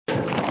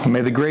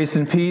May the grace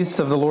and peace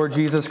of the Lord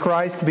Jesus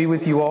Christ be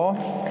with you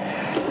all.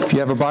 If you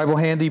have a Bible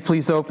handy,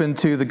 please open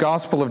to the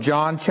Gospel of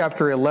John,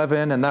 chapter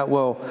 11, and that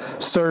will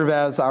serve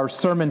as our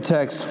sermon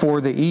text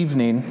for the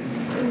evening.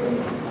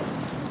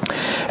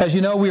 As you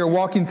know, we are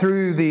walking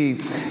through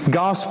the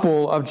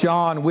Gospel of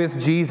John with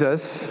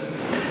Jesus,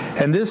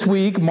 and this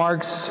week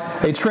marks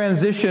a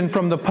transition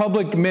from the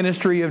public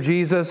ministry of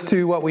Jesus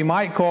to what we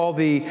might call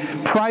the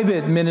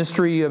private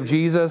ministry of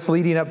Jesus,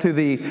 leading up to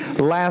the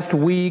last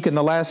week and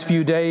the last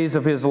few days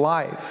of his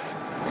life.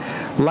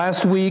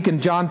 Last week in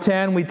John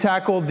 10, we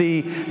tackled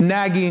the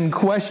nagging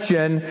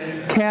question,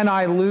 can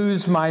I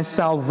lose my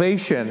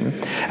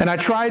salvation? And I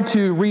tried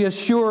to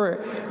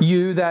reassure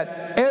you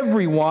that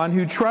everyone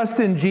who trusts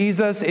in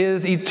Jesus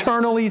is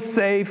eternally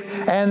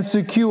safe and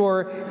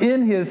secure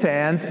in His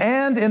hands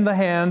and in the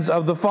hands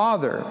of the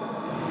Father.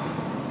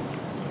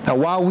 Now,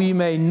 while we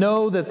may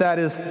know that that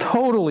is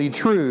totally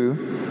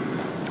true,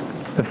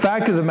 the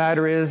fact of the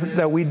matter is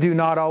that we do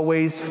not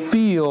always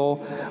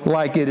feel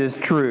like it is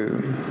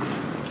true.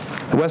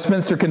 The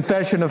Westminster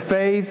Confession of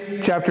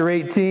Faith, chapter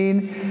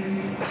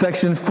 18,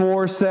 section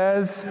 4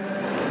 says,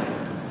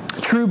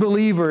 true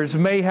believers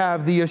may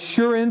have the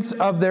assurance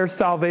of their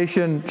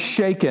salvation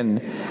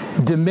shaken,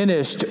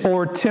 diminished,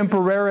 or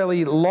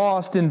temporarily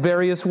lost in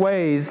various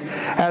ways,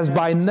 as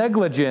by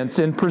negligence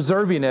in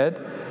preserving it,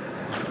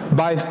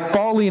 by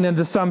falling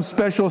into some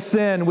special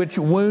sin which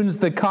wounds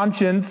the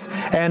conscience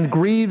and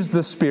grieves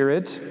the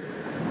spirit,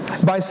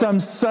 by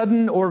some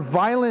sudden or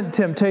violent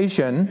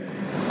temptation,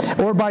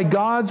 or by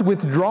God's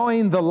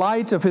withdrawing the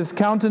light of His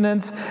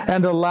countenance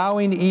and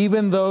allowing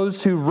even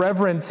those who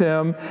reverence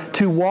Him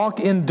to walk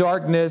in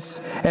darkness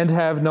and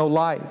have no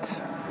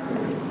light.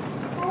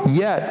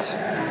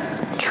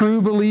 Yet,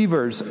 true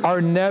believers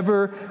are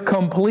never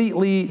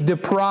completely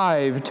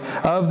deprived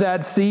of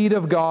that seed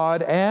of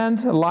God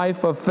and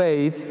life of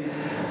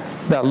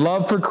faith, that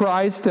love for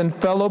Christ and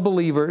fellow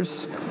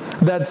believers,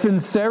 that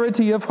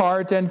sincerity of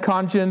heart and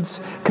conscience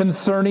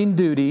concerning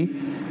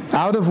duty,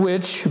 out of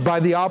which,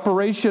 by the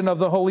operation of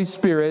the Holy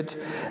Spirit,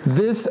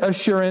 this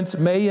assurance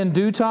may in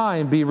due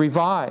time be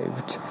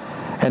revived,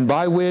 and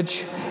by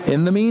which,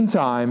 in the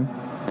meantime,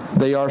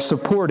 they are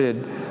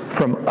supported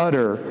from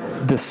utter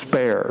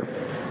despair.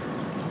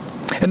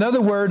 In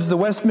other words, the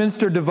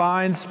Westminster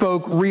Divines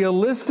spoke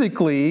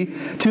realistically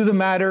to the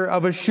matter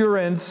of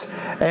assurance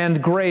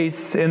and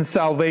grace in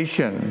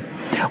salvation.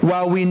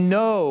 While we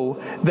know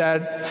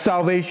that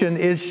salvation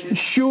is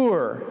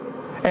sure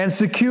and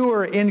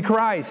secure in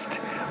Christ,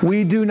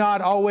 we do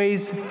not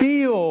always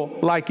feel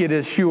like it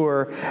is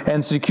sure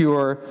and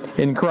secure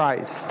in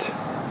Christ.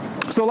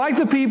 So like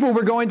the people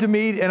we're going to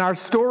meet in our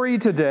story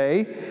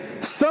today,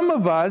 some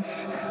of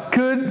us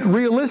could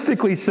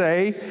realistically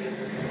say,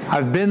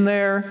 I've been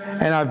there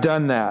and I've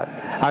done that.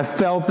 I've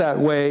felt that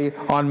way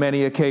on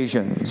many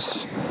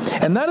occasions.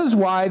 And that is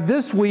why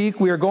this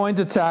week we are going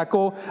to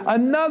tackle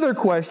another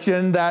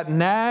question that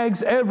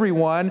nags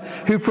everyone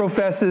who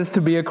professes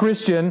to be a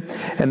Christian.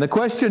 And the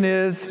question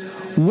is,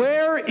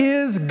 where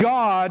is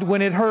God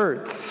when it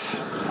hurts?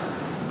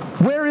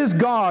 Where is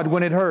God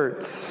when it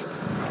hurts?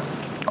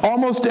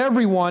 Almost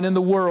everyone in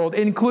the world,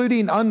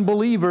 including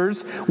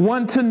unbelievers,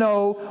 want to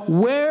know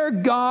where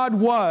God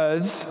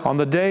was on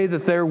the day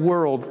that their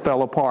world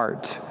fell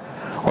apart,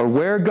 or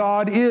where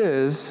God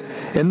is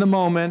in the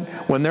moment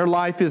when their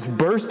life is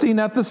bursting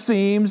at the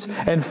seams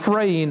and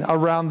fraying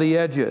around the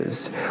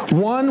edges.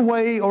 One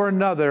way or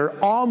another,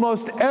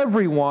 almost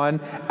everyone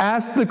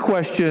asks the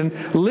question,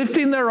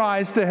 lifting their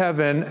eyes to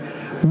heaven,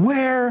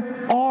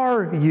 where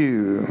are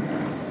you?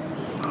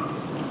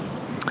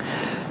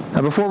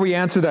 Now, before we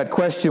answer that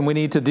question, we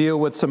need to deal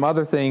with some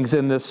other things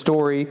in this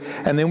story,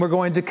 and then we're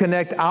going to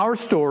connect our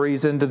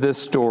stories into this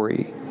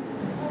story.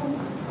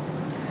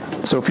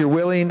 So if you're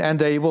willing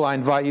and able, I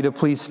invite you to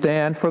please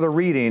stand for the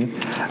reading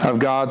of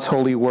God's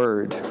holy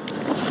word.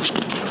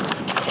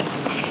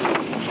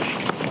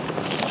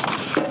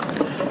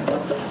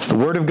 The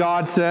word of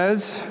God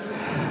says,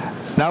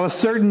 now a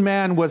certain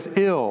man was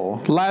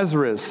ill,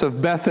 Lazarus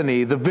of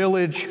Bethany, the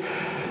village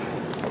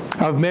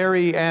of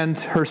Mary and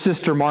her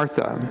sister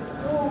Martha.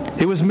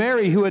 It was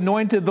Mary who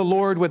anointed the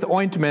Lord with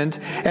ointment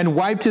and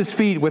wiped His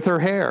feet with her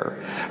hair,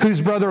 whose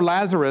brother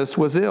Lazarus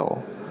was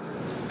ill.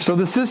 So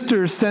the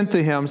sisters sent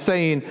to Him,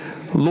 saying,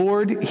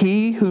 Lord,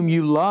 he whom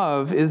you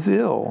love is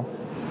ill.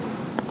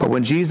 But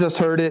when Jesus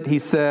heard it, He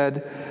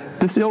said,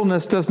 this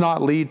illness does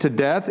not lead to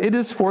death. It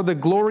is for the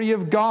glory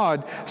of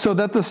God, so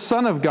that the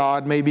Son of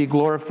God may be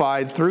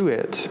glorified through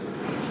it.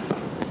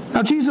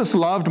 Now Jesus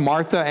loved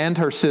Martha and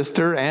her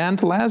sister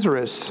and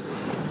Lazarus.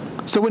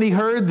 So when He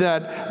heard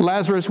that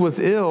Lazarus was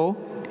ill,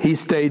 He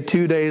stayed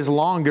 2 days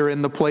longer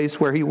in the place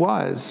where he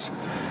was.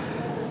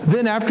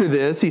 Then after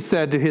this, He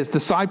said to His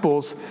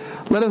disciples,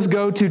 let us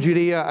go to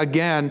Judea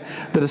again.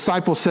 The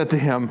disciples said to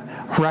Him,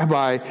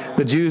 Rabbi,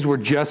 the Jews were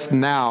just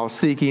now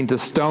seeking to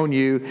stone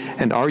you,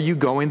 and are you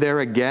going there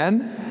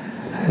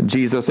again?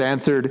 Jesus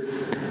answered,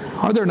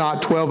 Are there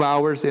not 12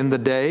 hours in the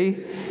day?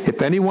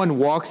 If anyone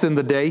walks in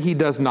the day, he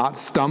does not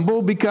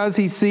stumble because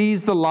he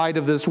sees the light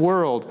of this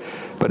world.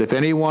 But if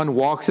anyone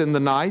walks in the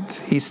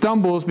night, he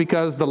stumbles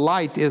because the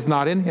light is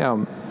not in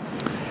him.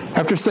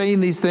 After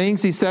saying these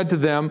things, he said to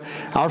them,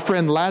 Our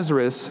friend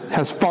Lazarus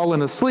has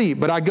fallen asleep,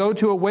 but I go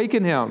to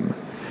awaken him.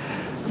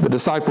 The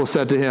disciples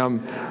said to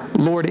him,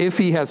 Lord, if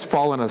he has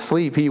fallen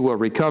asleep, he will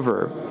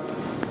recover.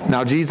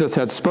 Now Jesus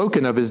had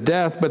spoken of his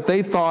death, but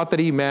they thought that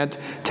he meant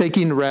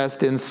taking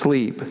rest in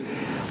sleep.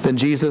 Then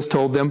Jesus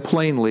told them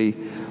plainly,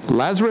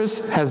 Lazarus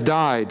has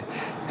died,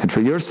 and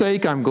for your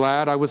sake I'm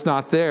glad I was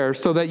not there,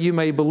 so that you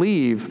may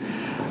believe.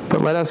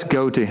 But let us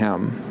go to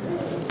him.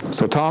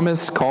 So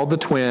Thomas, called the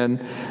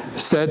twin,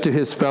 said to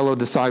his fellow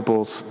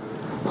disciples,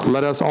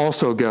 Let us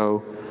also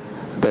go,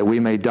 that we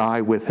may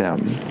die with him.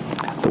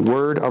 The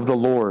word of the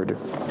Lord.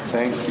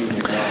 Thanks be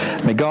to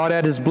God. May God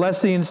add his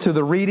blessings to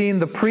the reading,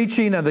 the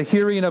preaching, and the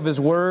hearing of his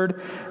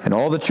word. And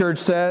all the church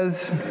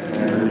says,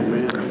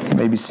 Amen. You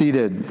may be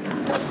seated.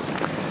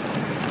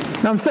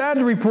 Now I'm sad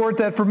to report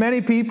that for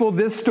many people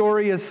this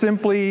story is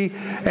simply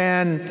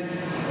an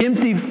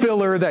empty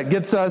filler that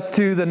gets us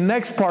to the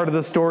next part of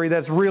the story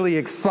that's really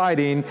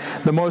exciting,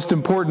 the most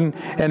important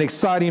and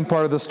exciting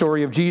part of the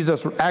story of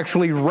Jesus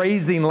actually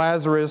raising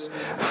Lazarus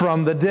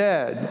from the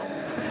dead.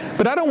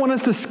 But I don't want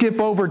us to skip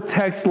over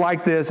texts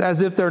like this as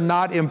if they're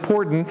not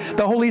important.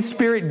 The Holy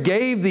Spirit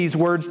gave these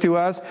words to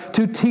us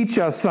to teach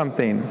us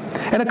something.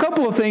 And a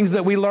couple of things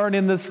that we learn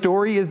in this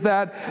story is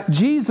that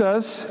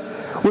Jesus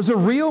was a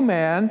real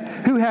man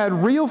who had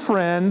real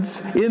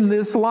friends in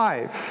this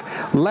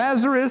life.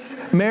 Lazarus,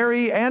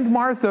 Mary, and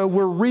Martha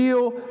were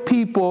real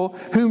people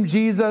whom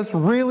Jesus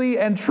really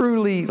and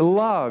truly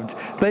loved.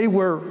 They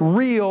were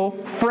real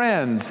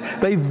friends.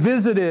 They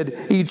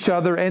visited each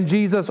other, and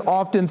Jesus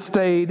often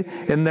stayed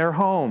in their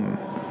home.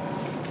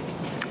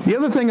 The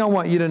other thing I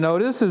want you to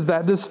notice is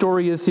that this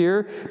story is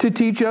here to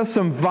teach us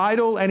some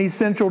vital and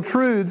essential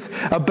truths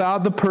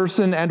about the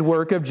person and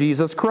work of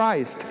Jesus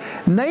Christ.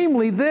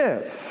 Namely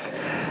this,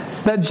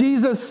 that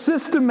Jesus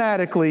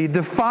systematically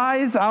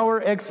defies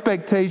our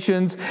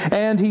expectations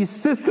and he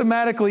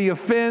systematically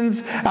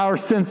offends our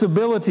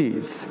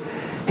sensibilities.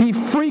 He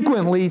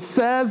frequently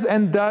says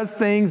and does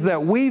things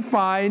that we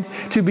find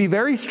to be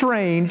very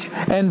strange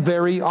and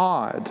very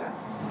odd.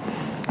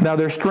 Now,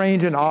 they're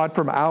strange and odd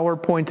from our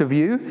point of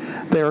view.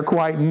 They are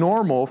quite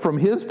normal from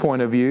his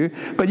point of view.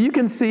 But you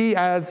can see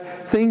as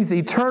things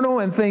eternal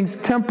and things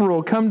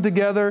temporal come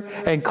together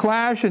and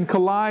clash and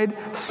collide,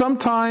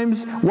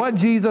 sometimes what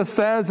Jesus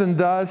says and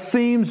does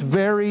seems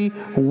very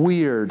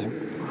weird.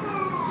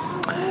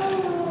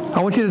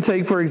 I want you to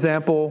take, for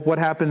example, what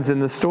happens in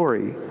the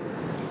story.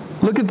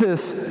 Look at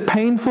this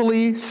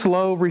painfully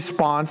slow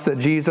response that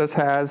Jesus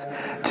has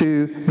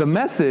to the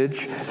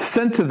message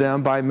sent to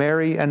them by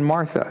Mary and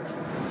Martha.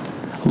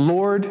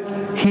 Lord,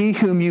 he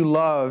whom you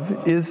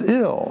love is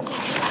ill.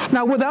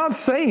 Now, without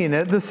saying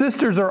it, the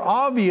sisters are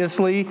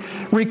obviously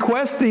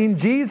requesting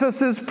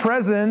Jesus'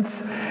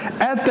 presence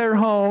at their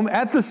home,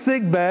 at the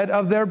sickbed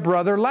of their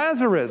brother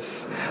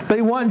Lazarus.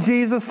 They want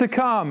Jesus to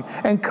come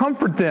and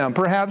comfort them,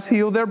 perhaps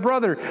heal their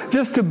brother,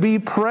 just to be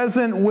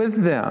present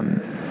with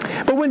them.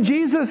 But when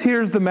Jesus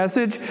hears the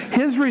message,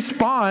 his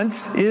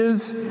response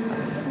is,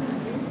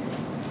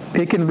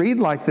 it can read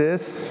like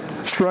this,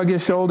 shrug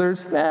his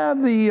shoulders,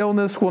 the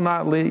illness will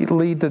not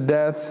lead to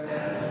death.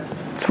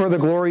 It's for the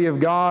glory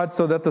of God,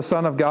 so that the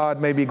Son of God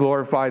may be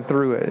glorified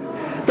through it.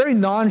 Very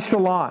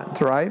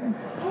nonchalant, right?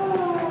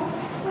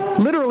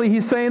 Literally,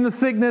 he's saying the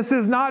sickness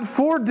is not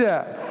for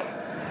death,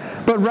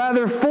 but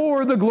rather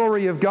for the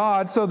glory of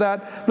God, so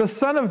that the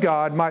Son of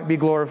God might be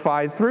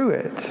glorified through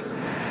it.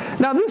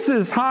 Now, this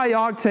is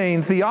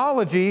high-octane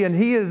theology, and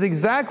he is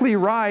exactly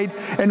right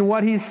in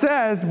what he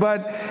says,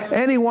 but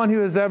anyone who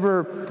has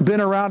ever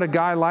been around a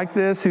guy like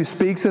this who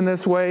speaks in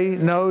this way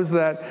knows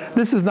that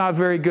this is not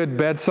very good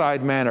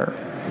bedside manner.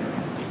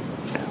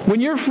 When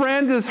your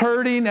friend is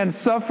hurting and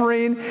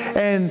suffering,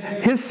 and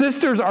his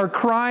sisters are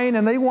crying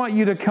and they want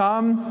you to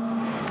come,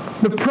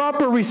 the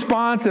proper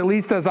response, at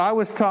least as I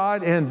was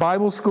taught in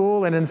Bible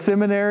school and in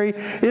seminary,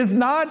 is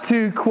not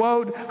to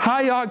quote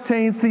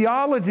high-octane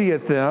theology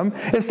at them.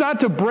 It's not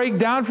to break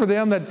down for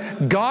them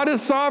that God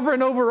is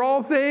sovereign over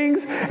all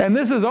things and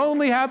this is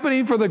only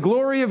happening for the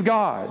glory of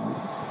God.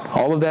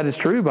 All of that is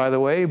true, by the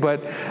way,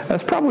 but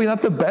that's probably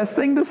not the best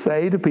thing to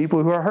say to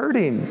people who are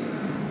hurting.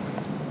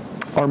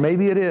 Or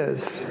maybe it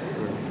is.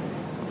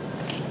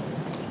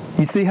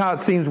 You see how it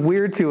seems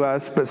weird to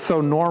us, but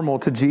so normal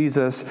to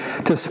Jesus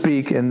to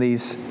speak in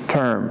these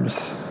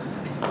terms.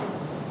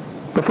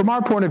 But from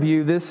our point of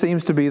view, this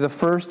seems to be the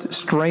first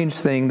strange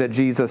thing that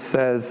Jesus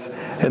says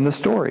in the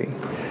story.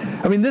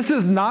 I mean, this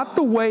is not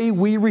the way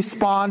we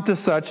respond to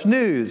such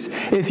news.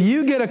 If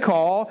you get a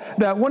call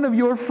that one of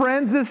your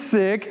friends is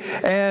sick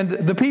and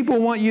the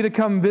people want you to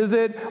come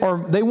visit,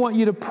 or they want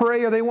you to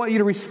pray, or they want you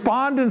to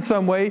respond in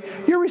some way,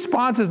 your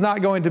response is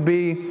not going to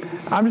be,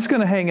 I'm just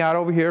going to hang out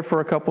over here for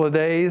a couple of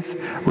days,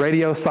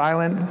 radio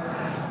silent.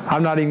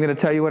 I'm not even going to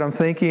tell you what I'm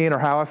thinking or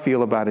how I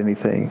feel about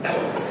anything.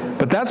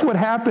 But that's what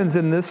happens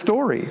in this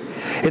story.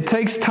 It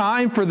takes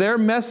time for their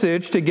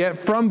message to get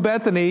from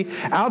Bethany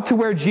out to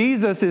where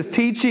Jesus is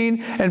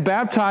teaching and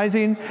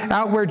baptizing,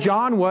 out where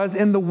John was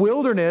in the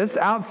wilderness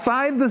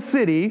outside the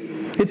city.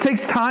 It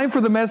takes time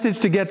for the message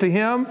to get to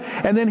him,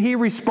 and then he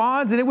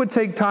responds, and it would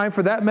take time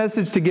for that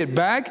message to get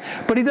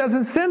back, but he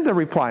doesn't send a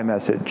reply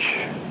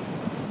message.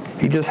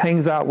 He just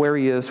hangs out where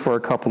he is for a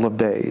couple of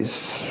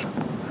days.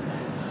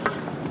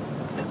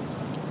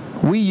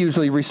 We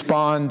usually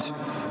respond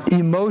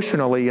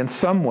emotionally in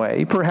some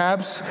way,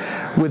 perhaps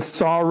with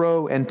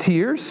sorrow and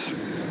tears.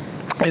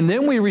 And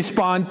then we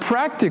respond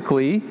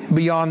practically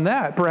beyond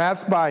that,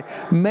 perhaps by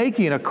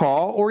making a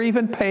call or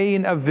even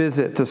paying a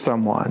visit to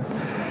someone.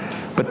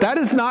 But that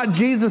is not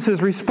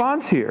Jesus'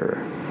 response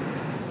here.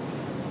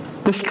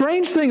 The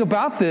strange thing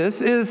about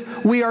this is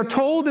we are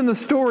told in the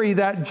story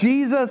that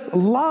Jesus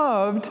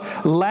loved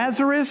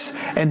Lazarus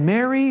and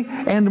Mary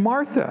and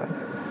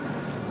Martha.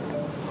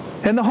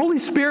 And the Holy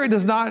Spirit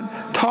does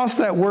not toss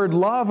that word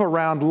love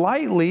around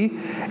lightly,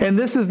 and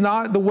this is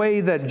not the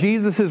way that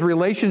Jesus'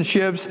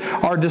 relationships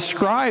are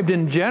described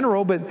in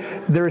general, but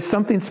there is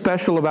something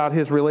special about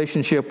his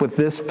relationship with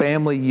this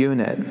family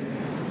unit.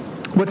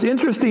 What's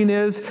interesting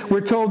is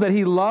we're told that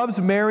he loves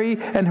Mary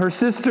and her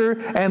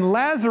sister and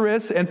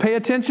Lazarus, and pay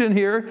attention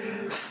here.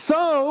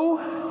 So,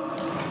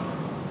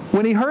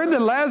 when he heard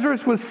that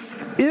Lazarus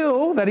was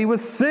ill, that he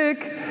was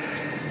sick,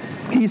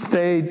 he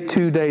stayed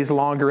 2 days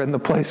longer in the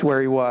place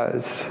where he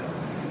was.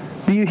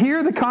 Do you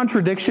hear the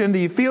contradiction? Do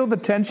you feel the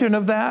tension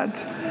of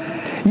that?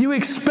 You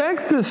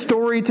expect the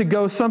story to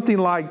go something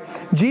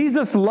like,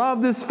 Jesus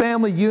loved this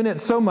family unit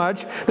so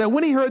much that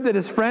when he heard that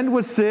his friend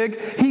was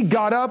sick, he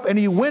got up and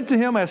he went to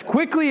him as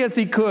quickly as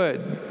he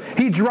could.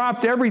 He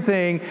dropped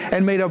everything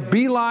and made a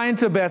beeline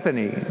to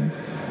Bethany.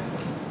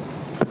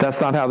 But that's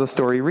not how the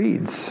story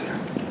reads.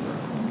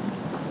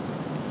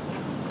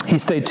 He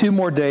stayed 2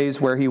 more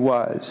days where he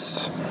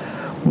was.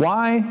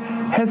 Why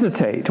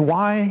hesitate?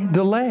 Why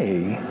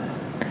delay?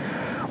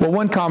 Well,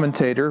 one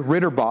commentator,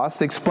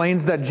 Ritterboss,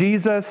 explains that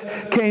Jesus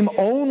came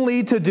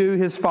only to do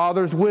his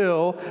Father's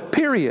will,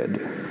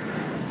 period.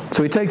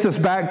 So he takes us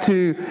back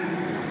to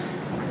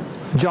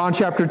John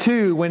chapter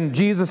 2, when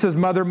Jesus'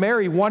 mother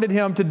Mary wanted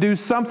him to do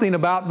something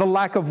about the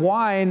lack of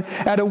wine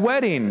at a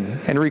wedding.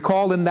 And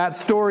recall in that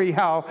story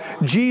how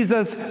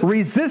Jesus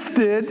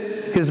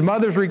resisted his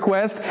mother's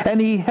request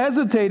and he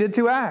hesitated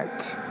to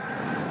act.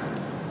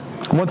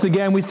 Once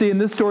again, we see in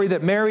this story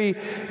that Mary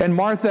and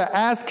Martha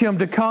ask him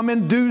to come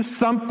and do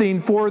something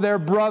for their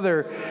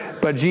brother,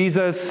 but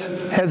Jesus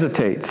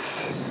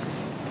hesitates.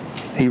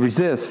 He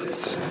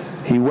resists.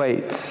 He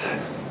waits.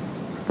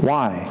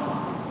 Why?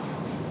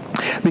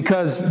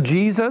 Because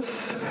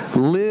Jesus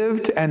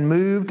lived and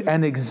moved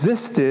and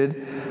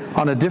existed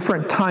on a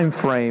different time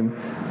frame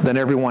than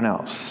everyone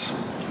else.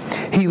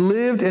 He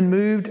lived and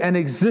moved and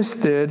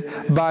existed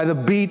by the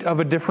beat of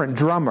a different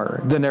drummer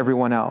than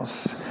everyone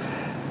else.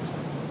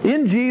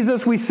 In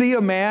Jesus, we see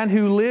a man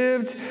who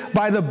lived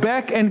by the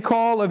beck and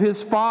call of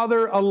his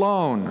Father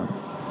alone.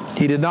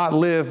 He did not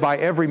live by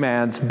every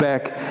man's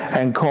beck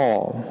and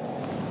call.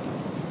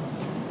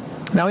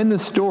 Now, in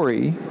this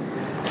story,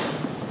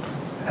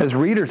 as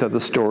readers of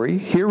the story,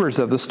 hearers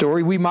of the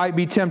story, we might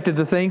be tempted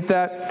to think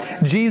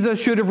that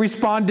Jesus should have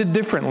responded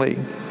differently.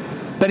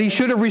 That he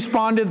should have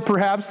responded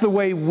perhaps the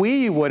way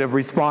we would have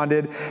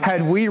responded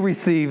had we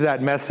received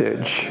that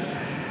message.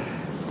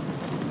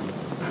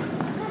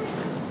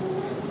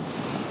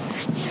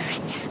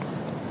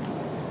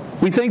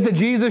 We think that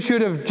Jesus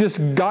should have just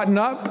gotten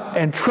up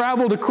and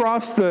traveled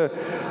across the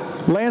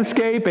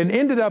landscape and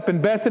ended up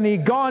in Bethany,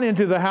 gone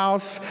into the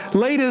house,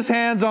 laid his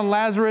hands on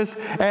Lazarus,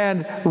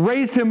 and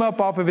raised him up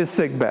off of his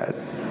sickbed.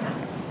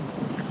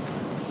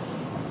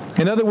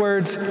 In other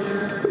words,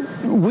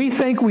 we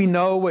think we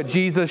know what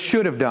Jesus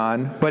should have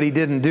done, but he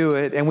didn't do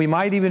it, and we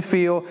might even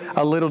feel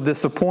a little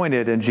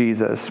disappointed in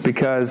Jesus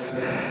because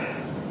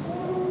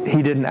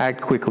he didn't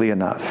act quickly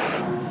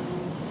enough.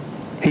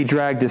 He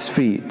dragged his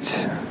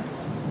feet.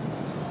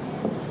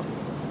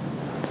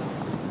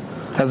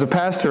 As a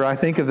pastor, I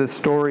think of this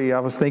story. I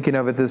was thinking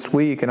of it this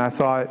week, and I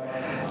thought,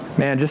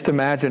 man, just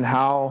imagine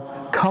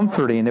how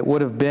comforting it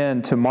would have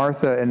been to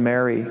Martha and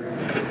Mary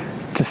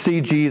to see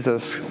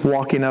Jesus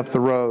walking up the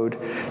road,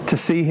 to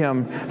see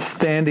him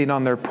standing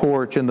on their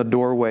porch in the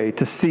doorway,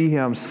 to see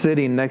him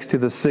sitting next to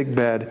the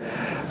sickbed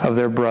of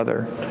their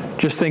brother.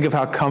 Just think of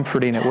how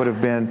comforting it would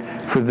have been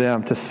for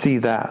them to see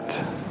that.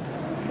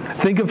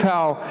 Think of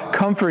how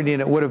comforting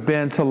it would have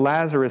been to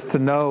Lazarus to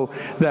know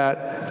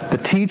that the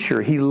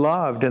teacher he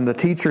loved and the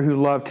teacher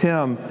who loved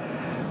him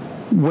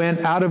went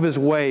out of his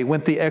way,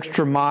 went the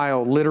extra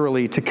mile,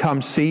 literally, to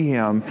come see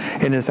him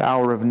in his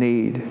hour of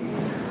need.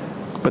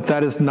 But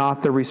that is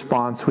not the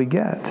response we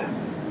get.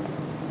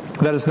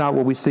 That is not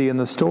what we see in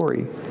the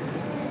story.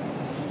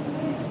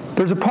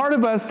 There's a part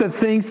of us that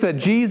thinks that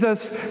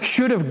Jesus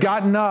should have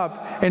gotten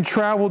up and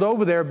traveled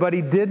over there, but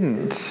he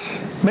didn't.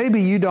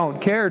 Maybe you don't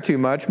care too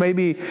much.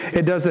 Maybe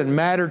it doesn't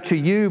matter to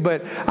you,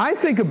 but I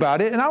think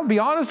about it, and I'll be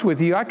honest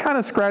with you, I kind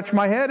of scratch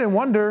my head and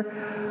wonder,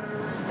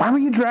 why were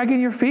you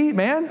dragging your feet,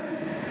 man?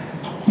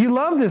 You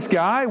love this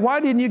guy. Why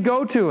didn't you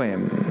go to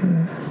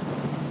him?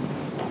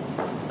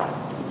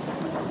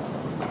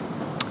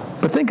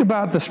 But think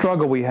about the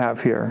struggle we have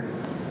here.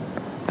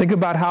 Think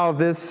about how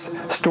this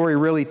story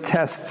really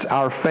tests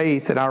our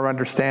faith and our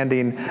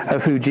understanding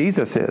of who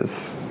Jesus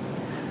is.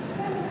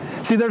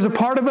 See, there's a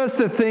part of us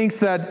that thinks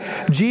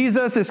that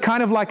Jesus is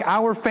kind of like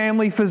our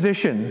family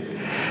physician,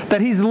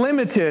 that he's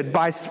limited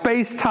by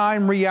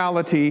space-time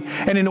reality,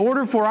 and in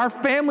order for our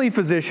family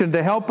physician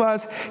to help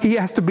us, he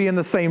has to be in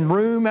the same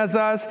room as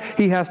us,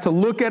 he has to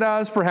look at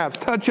us, perhaps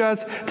touch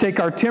us, take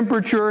our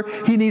temperature,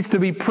 he needs to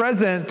be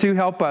present to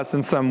help us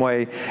in some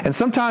way. And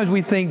sometimes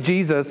we think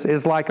Jesus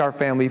is like our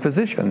family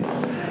physician,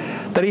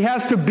 that he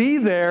has to be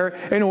there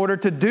in order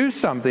to do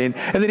something,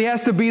 and that he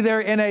has to be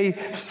there in a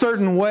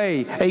certain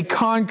way, a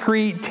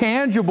concrete,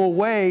 tangible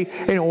way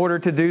in order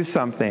to do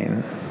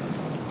something.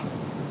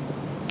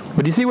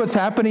 But do you see what's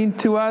happening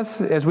to us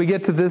as we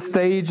get to this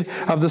stage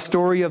of the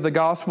story of the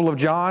Gospel of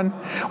John?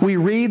 We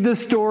read the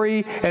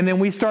story and then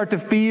we start to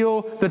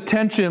feel the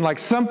tension, like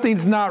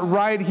something's not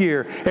right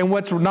here. And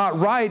what's not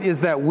right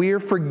is that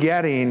we're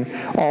forgetting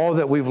all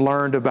that we've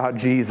learned about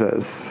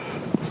Jesus.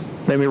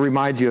 Let me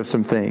remind you of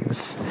some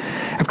things.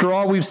 After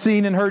all we've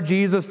seen and heard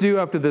Jesus do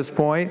up to this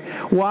point,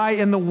 why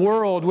in the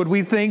world would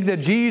we think that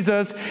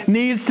Jesus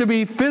needs to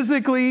be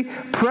physically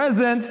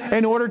present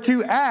in order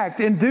to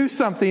act and do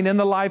something in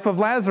the life of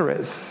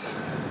Lazarus?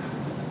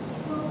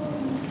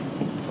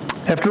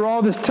 After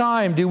all this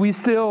time, do we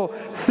still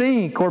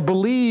think or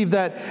believe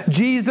that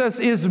Jesus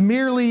is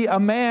merely a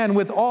man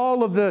with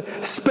all of the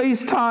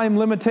space-time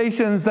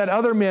limitations that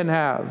other men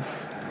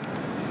have?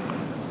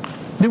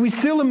 Do we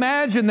still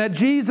imagine that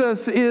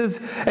Jesus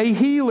is a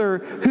healer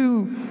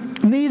who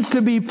needs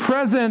to be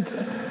present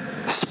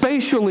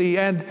spatially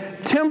and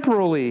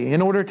temporally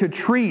in order to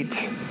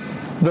treat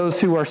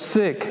those who are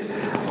sick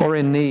or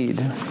in need?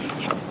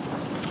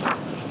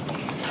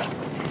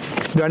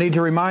 Do I need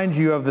to remind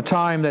you of the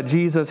time that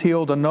Jesus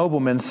healed a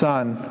nobleman's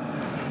son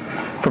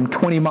from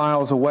 20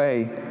 miles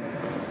away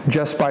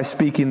just by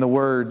speaking the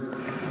word,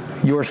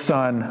 "Your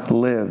son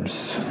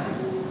lives"?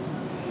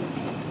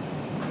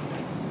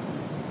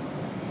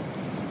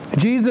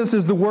 Jesus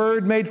is the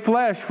Word made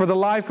flesh for the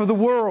life of the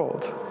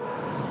world.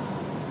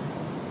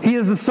 He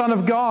is the Son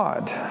of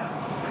God.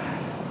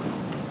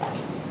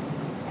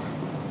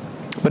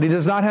 But He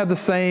does not have the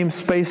same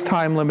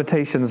space-time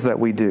limitations that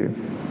we do.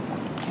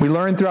 We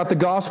learn throughout the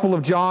Gospel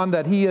of John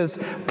that He is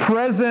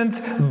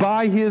present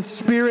by His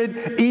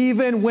Spirit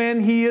even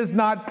when He is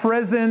not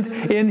present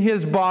in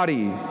His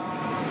body.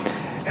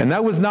 And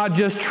that was not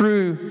just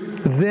true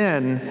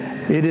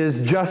then, it is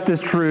just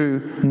as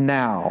true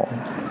now.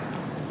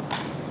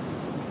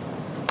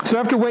 So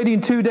after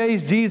waiting 2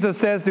 days, Jesus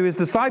says to His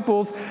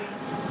disciples,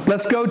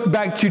 let's go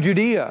back to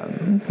Judea,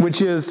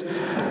 which is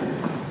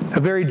a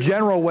very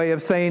general way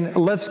of saying,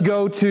 let's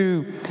go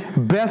to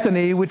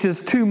Bethany, which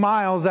is 2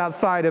 miles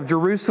outside of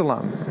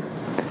Jerusalem.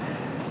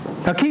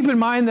 Now keep in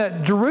mind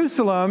that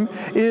Jerusalem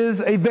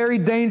is a very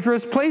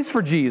dangerous place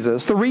for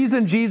Jesus. The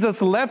reason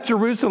Jesus left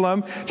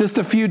Jerusalem just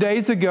a few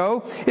days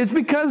ago is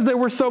because there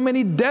were so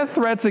many death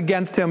threats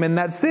against Him in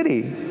that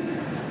city.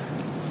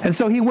 And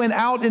so He went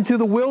out into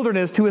the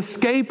wilderness to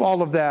escape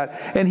all of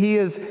that. And He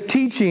is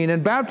teaching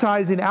and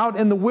baptizing out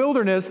in the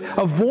wilderness,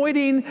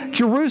 avoiding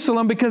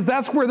Jerusalem because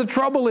that's where the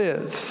trouble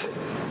is.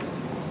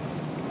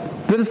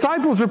 The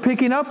disciples are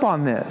picking up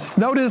on this.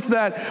 Notice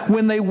that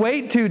when they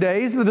wait 2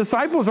 days, the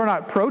disciples are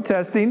not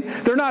protesting.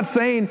 They're not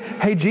saying,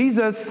 hey,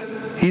 Jesus,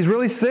 He's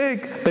really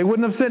sick. They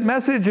wouldn't have sent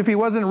message if He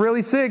wasn't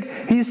really sick.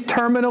 He's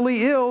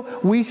terminally ill.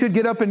 We should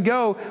get up and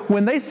go.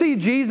 When they see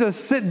Jesus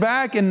sit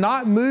back and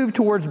not move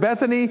towards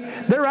Bethany,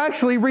 they're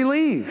actually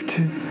relieved.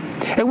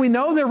 And we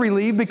know they're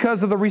relieved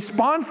because of the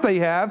response they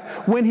have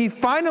when He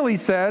finally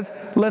says,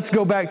 let's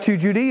go back to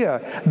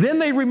Judea. Then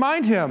they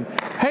remind Him,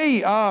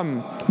 hey,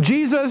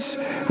 Jesus,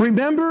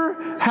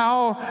 remember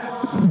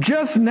how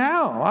just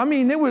now,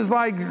 it was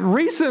like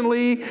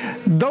recently,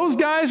 those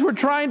guys were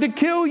trying to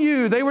kill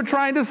you. They were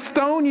trying to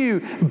stone you.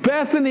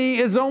 Bethany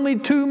is only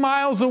 2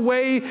 miles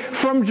away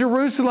from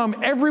Jerusalem.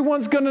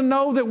 Everyone's going to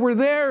know that we're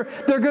there.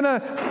 They're going to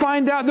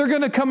find out. They're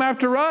going to come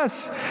after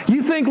us.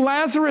 You think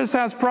Lazarus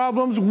has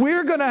problems?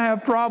 We're going to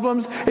have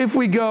problems if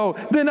we go.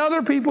 Then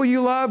other people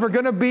you love are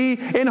going to be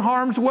in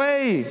harm's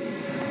way.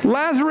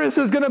 Lazarus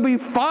is going to be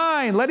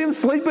fine. Let him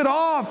sleep it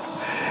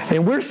off.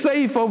 And we're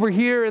safe over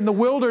here in the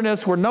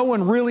wilderness where no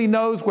one really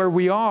knows where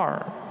we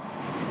are.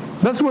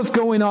 That's what's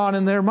going on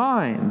in their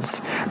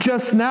minds.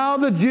 Just now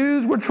the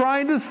Jews were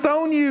trying to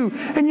stone you,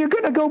 and you're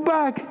going to go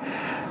back.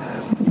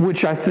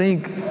 Which I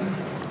think,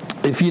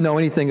 if you know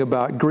anything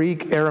about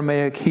Greek,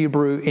 Aramaic,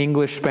 Hebrew,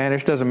 English,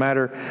 Spanish, doesn't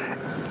matter.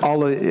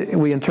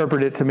 We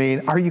interpret it to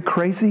mean, are you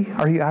crazy?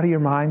 Are you out of your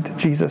mind,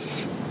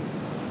 Jesus?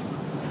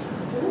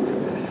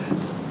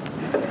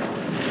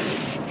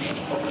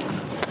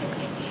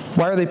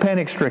 Why are they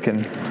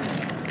panic-stricken?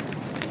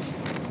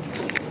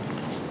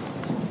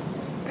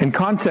 In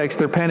context,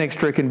 they're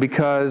panic-stricken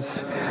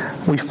because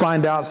we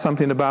find out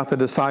something about the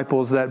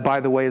disciples that, by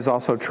the way, is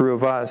also true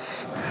of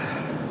us.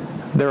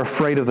 They're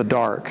afraid of the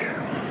dark.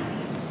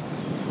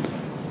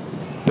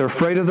 They're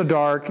afraid of the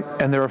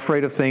dark, and they're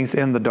afraid of things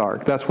in the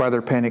dark. That's why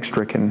they're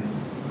panic-stricken.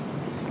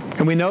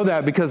 And we know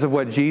that because of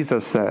what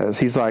Jesus says.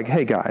 He's like,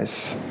 hey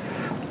guys,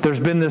 there's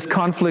been this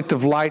conflict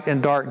of light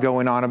and dark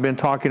going on. I've been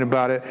talking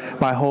about it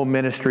my whole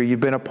ministry. You've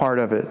been a part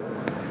of it.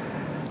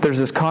 There's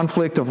this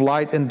conflict of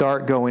light and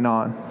dark going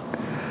on.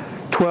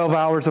 12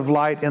 hours of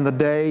light in the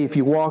day. If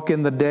you walk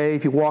in the day,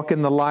 if you walk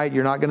in the light,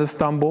 you're not going to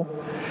stumble.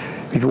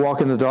 If you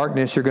walk in the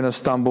darkness, you're going to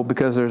stumble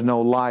because there's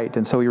no light.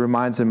 And so he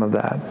reminds him of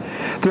that.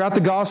 Throughout the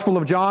Gospel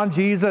of John,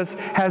 Jesus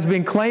has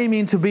been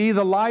claiming to be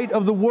the light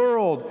of the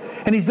world.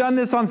 And he's done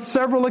this on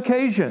several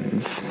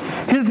occasions.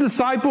 His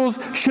disciples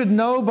should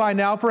know by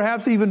now,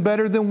 perhaps even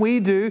better than we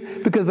do,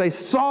 because they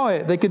saw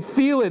it. They could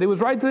feel it. It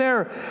was right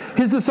there.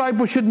 His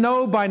disciples should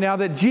know by now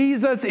that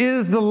Jesus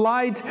is the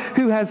light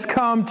who has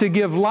come to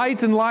give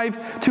light and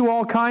life to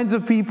all kinds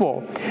of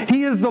people.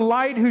 He is the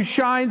light who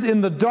shines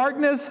in the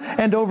darkness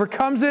and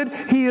overcomes it.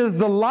 He is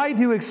the light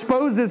who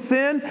exposes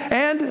sin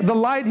and the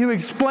light who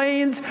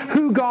explains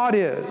who God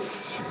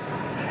is.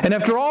 And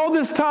after all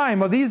this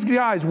time of these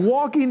guys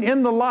walking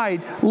in the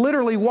light,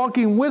 literally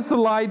walking with the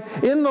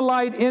light,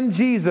 in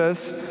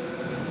Jesus,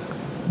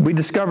 we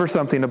discover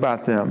something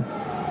about them.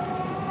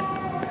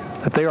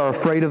 That they are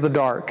afraid of the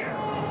dark.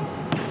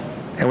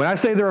 And when I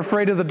say they're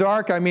afraid of the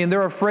dark, I mean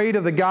they're afraid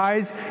of the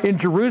guys in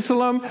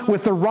Jerusalem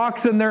with the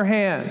rocks in their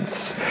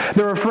hands.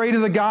 They're afraid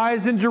of the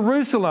guys in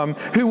Jerusalem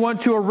who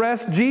want to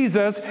arrest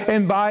Jesus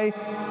and by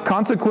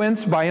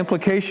consequence, by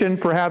implication,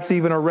 perhaps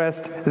even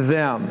arrest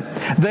them.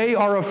 They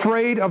are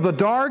afraid of the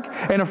dark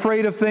and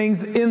afraid of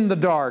things in the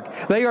dark.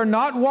 They are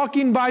not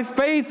walking by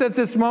faith at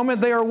this moment.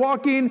 They are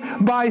walking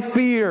by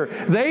fear.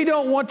 They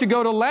don't want to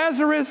go to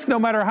Lazarus, no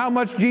matter how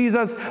much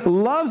Jesus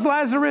loves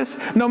Lazarus,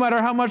 no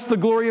matter how much the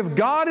glory of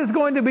God is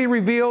going to be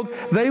revealed.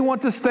 They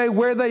want to stay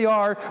where they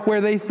are, where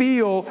they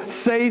feel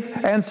safe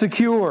and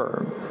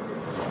secure.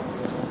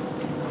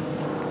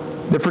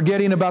 They're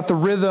forgetting about the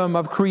rhythm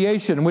of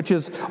creation, which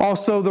is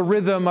also the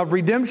rhythm of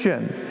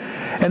redemption.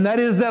 And that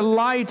is that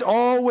light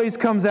always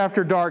comes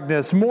after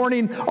darkness.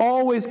 Morning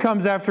always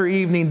comes after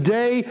evening.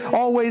 Day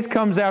always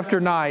comes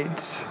after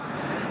night.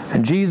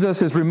 And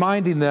Jesus is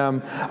reminding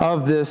them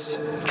of this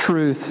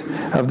truth,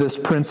 of this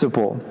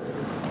principle.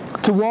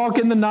 To walk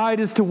in the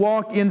night is to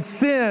walk in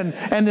sin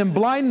and in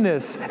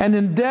blindness and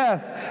in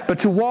death. But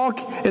to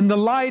walk in the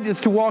light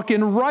is to walk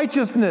in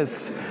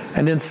righteousness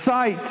and in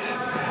sight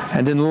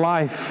and in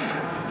life.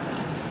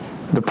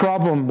 The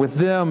problem with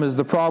them is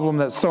the problem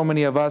that so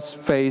many of us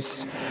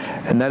face,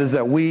 and that is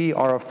that we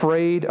are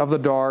afraid of the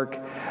dark,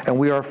 and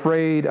we are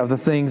afraid of the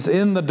things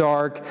in the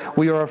dark.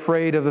 We are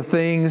afraid of the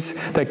things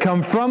that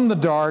come from the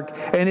dark,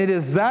 and it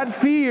is that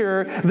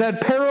fear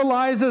that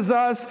paralyzes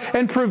us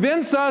and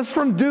prevents us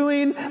from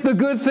doing the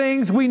good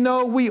things we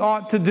know we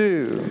ought to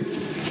do.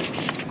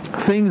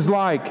 Things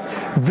like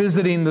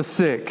visiting the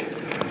sick,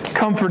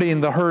 comforting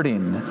the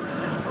hurting,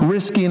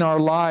 risking our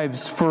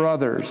lives for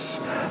others,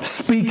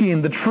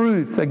 speaking the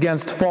truth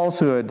against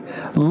falsehood,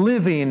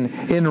 living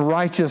in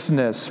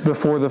righteousness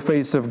before the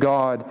face of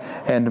God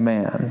and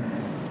man.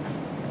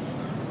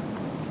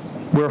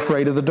 We're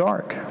afraid of the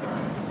dark.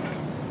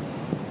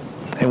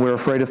 And we're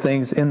afraid of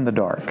things in the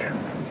dark.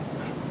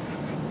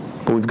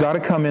 But we've got to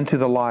come into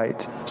the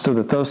light so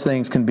that those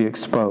things can be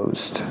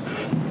exposed.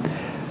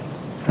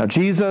 Now,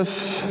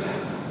 Jesus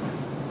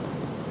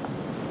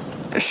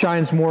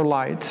shines more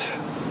light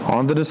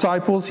on the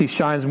disciples. He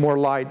shines more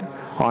light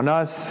on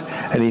us,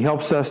 and he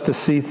helps us to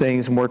see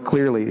things more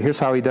clearly. Here's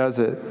how he does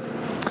it.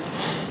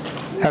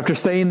 After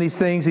saying these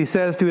things, he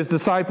says to his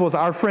disciples,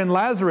 "Our friend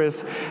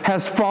Lazarus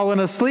has fallen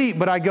asleep,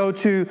 but I go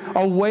to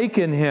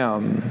awaken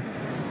him."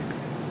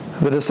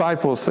 The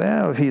disciples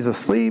say, if he's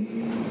asleep,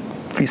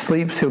 if he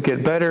sleeps, he'll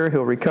get better,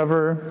 he'll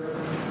recover.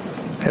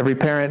 Every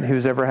parent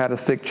who's ever had a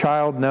sick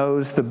child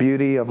knows the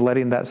beauty of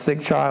letting that sick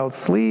child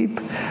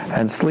sleep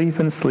and sleep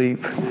and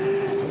sleep,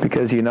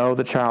 because you know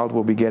the child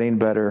will be getting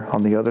better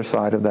on the other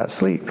side of that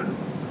sleep.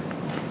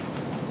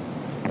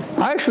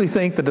 I actually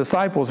think the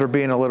disciples are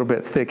being a little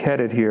bit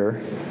thick-headed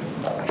here.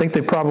 I think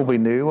they probably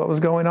knew what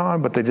was going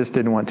on, but they just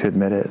didn't want to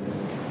admit it.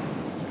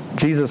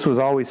 Jesus was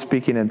always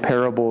speaking in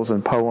parables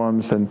and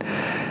poems, and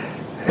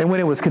when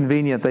it was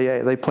convenient,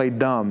 they played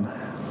dumb.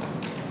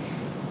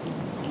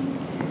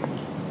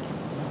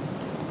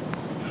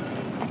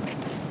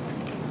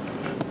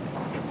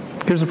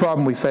 Here's the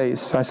problem we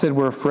face. I said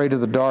we're afraid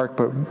of the dark,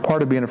 but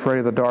part of being afraid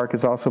of the dark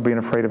is also being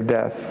afraid of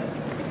death.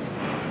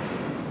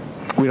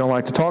 We don't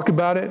like to talk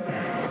about it.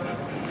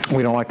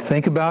 We don't like to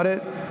think about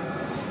it.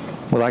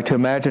 We like to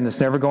imagine it's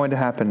never going to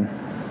happen.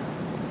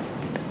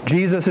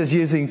 Jesus is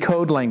using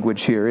code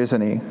language here,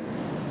 isn't he?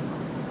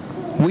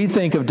 We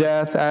think of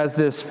death as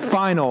this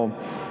final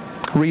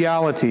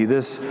reality,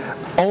 this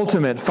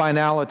ultimate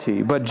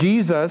finality. But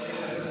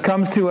Jesus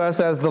comes to us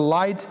as the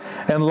light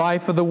and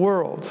life of the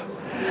world.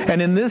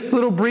 And in this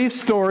little brief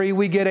story,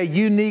 we get a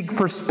unique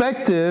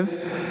perspective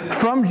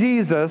from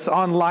Jesus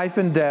on life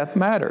and death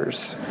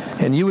matters.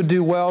 And you would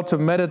do well to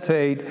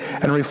meditate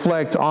and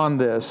reflect on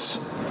this.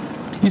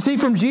 You see,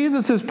 from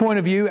Jesus' point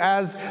of view,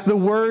 as the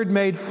Word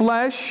made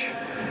flesh,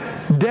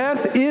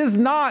 Death is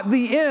not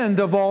the end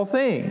of all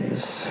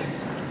things,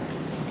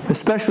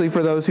 especially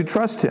for those who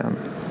trust Him.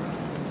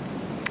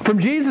 From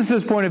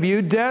Jesus' point of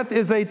view, death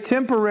is a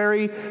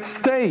temporary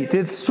state.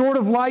 It's sort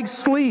of like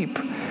sleep,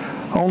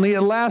 only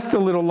it lasts a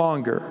little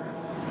longer.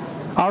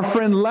 Our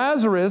friend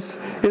Lazarus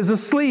is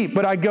asleep,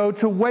 but I go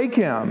to wake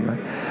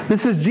him.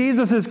 This is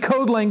Jesus'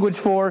 code language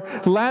for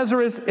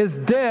Lazarus is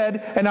dead,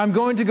 and I'm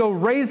going to go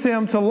raise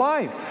him to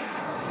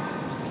life.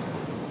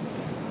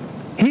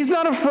 He's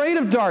not afraid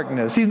of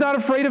darkness. He's not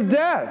afraid of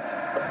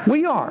death.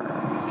 We are.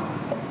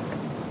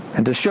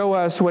 And to show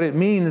us what it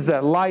means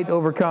that light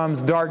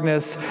overcomes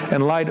darkness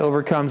and light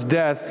overcomes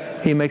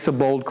death, he makes a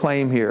bold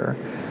claim here.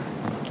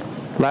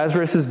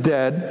 Lazarus is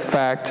dead.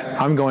 Fact,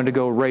 I'm going to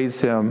go raise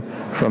him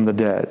from the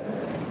dead.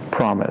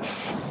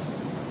 Promise.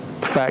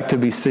 Fact to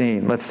be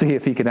seen. Let's see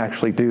if he can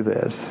actually do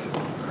this.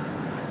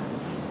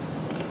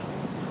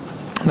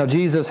 Now,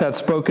 Jesus had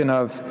spoken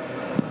of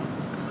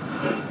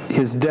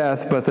his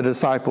death, but the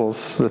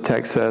disciples, the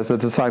text says, the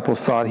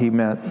disciples thought he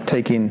meant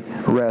taking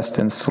rest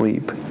and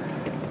sleep.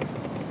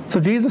 So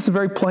Jesus is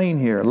very plain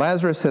here.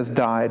 Lazarus has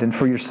died, and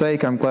for your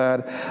sake, I'm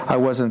glad I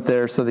wasn't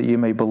there so that you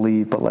may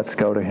believe, but let's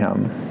go to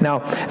him.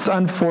 Now, it's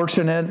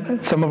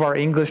unfortunate. Some of our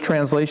English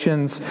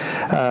translations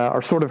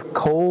are sort of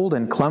cold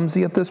and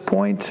clumsy at this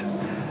point,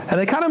 and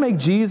they kind of make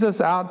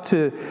Jesus out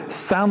to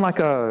sound like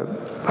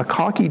a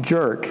cocky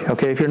jerk,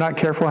 okay, if you're not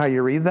careful how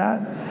you read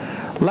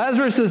that.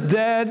 Lazarus is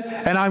dead,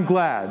 and I'm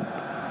glad.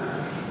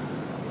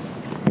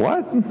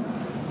 What?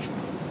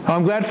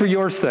 I'm glad for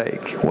your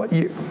sake. What,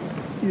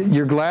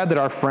 you're glad that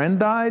our friend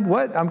died?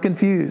 What? I'm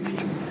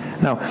confused.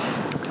 No.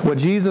 What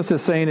Jesus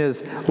is saying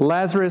is,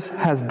 Lazarus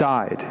has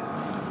died.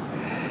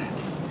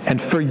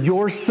 And for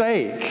your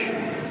sake,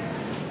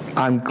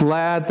 I'm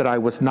glad that I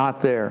was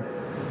not there.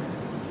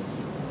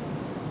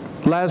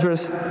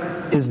 Lazarus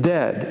is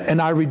dead,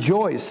 and I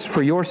rejoice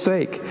for your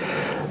sake,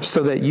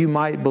 so that you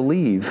might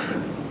believe,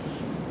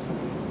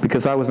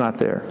 because I was not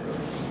there.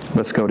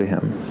 Let's go to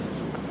him.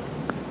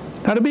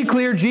 Now, to be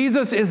clear,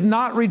 Jesus is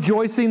not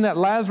rejoicing that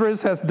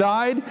Lazarus has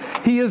died.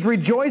 He is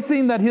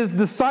rejoicing that his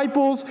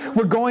disciples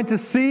were going to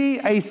see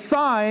a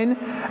sign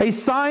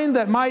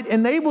that might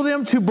enable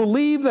them to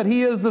believe that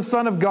he is the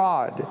Son of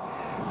God.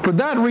 For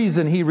that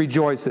reason, he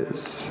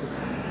rejoices.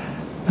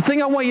 The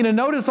thing I want you to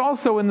notice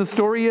also in the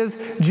story is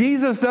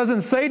Jesus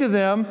doesn't say to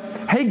them,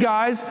 hey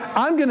guys,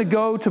 I'm going to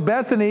go to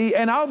Bethany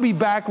and I'll be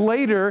back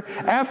later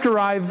after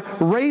I've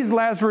raised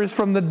Lazarus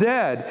from the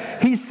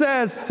dead. He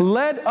says,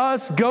 let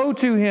us go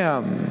to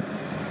him.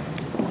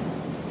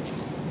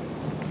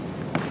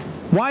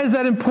 Why is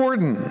that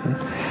important?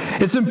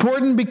 It's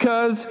important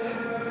because,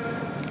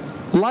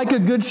 like a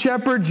good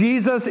shepherd,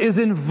 Jesus is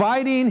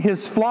inviting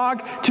his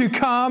flock to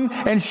come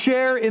and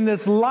share in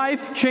this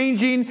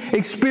life-changing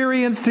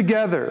experience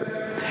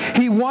together.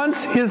 He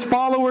wants his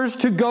followers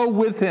to go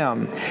with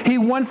him. He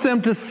wants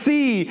them to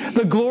see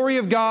the glory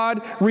of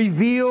God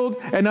revealed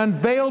and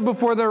unveiled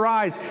before their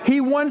eyes. He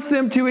wants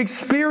them to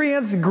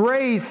experience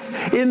grace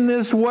in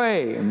this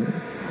way.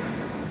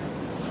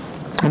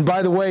 And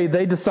by the way,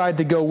 they decide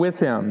to go with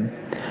him,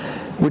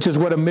 which is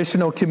what a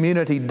missional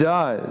community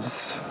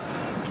does.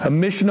 A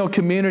missional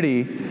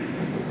community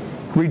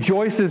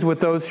rejoices with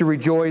those who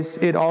rejoice.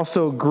 It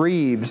also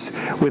grieves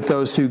with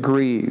those who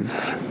grieve.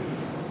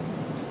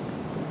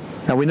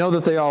 Now, we know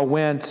that they all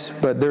went,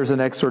 but there's an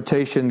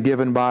exhortation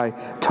given by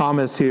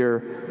Thomas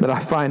here that I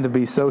find to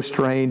be so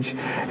strange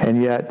and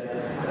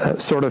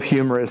yet sort of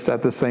humorous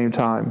at the same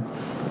time.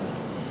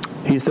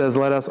 He says,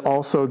 let us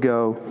also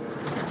go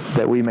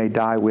that we may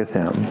die with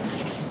him.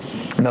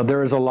 Now,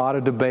 there is a lot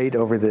of debate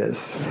over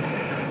this.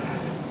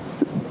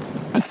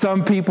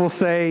 Some people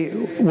say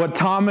what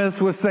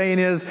Thomas was saying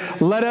is,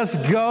 let us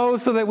go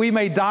so that we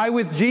may die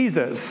with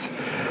Jesus.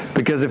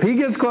 Because if he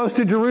gets close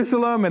to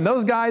Jerusalem and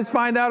those guys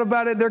find out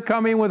about it, they're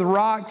coming with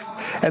rocks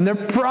and they're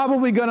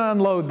probably going to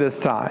unload this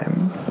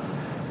time.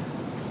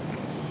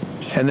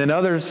 And then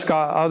other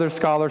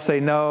scholars say,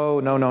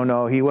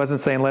 no. He wasn't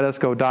saying let us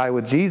go die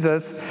with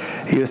Jesus.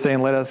 He was saying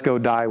let us go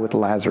die with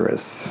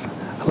Lazarus.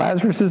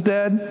 Lazarus is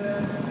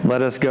dead.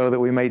 Let us go that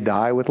we may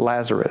die with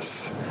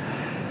Lazarus.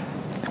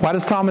 Why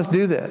does Thomas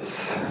do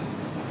this?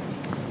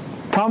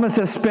 Thomas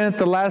has spent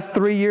the last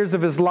 3 years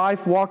of his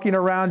life walking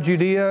around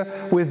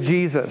Judea with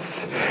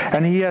Jesus.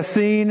 And he has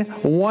seen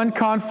one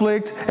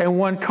conflict and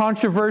one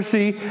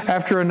controversy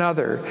after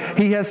another.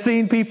 He has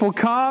seen people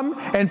come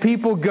and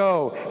people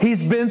go.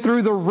 He's been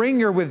through the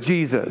ringer with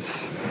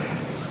Jesus.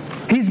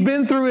 He's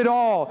been through it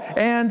all.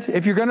 And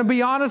if you're going to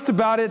be honest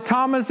about it,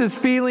 Thomas is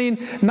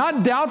feeling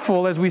not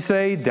doubtful, as we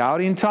say,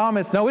 doubting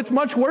Thomas. No, it's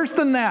much worse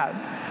than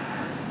that.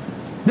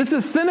 This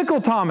is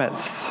cynical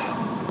Thomas.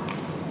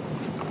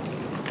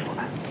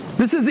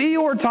 This is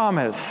Eeyore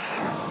Thomas.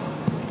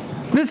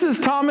 This is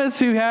Thomas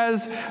who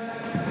has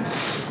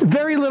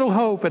very little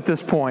hope at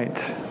this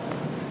point.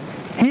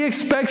 He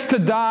expects to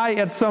die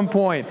at some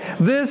point.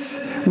 This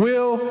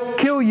will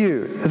kill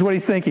you, is what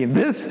he's thinking.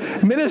 This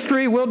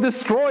ministry will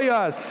destroy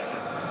us.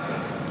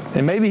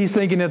 And maybe he's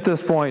thinking at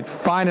this point,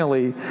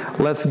 finally,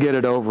 let's get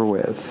it over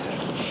with.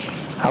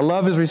 I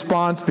love his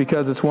response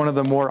because it's one of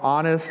the more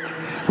honest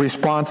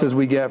responses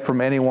we get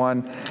from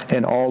anyone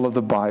in all of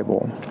the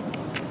Bible.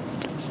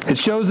 It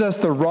shows us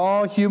the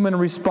raw human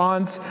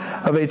response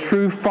of a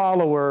true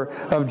follower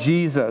of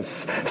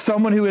Jesus.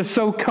 Someone who is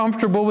so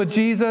comfortable with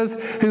Jesus,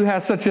 who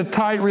has such a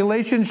tight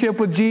relationship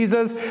with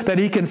Jesus, that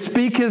he can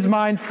speak his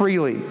mind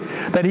freely,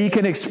 that he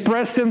can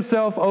express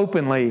himself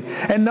openly.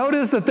 And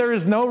notice that there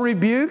is no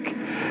rebuke.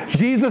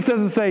 Jesus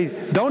doesn't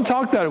say, don't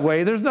talk that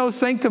way. There's no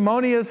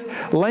sanctimonious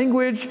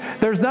language.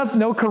 There's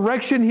no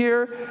correction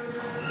here.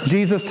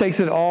 Jesus takes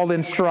it all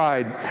in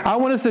stride. I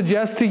want to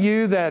suggest to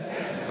you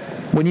that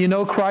when you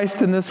know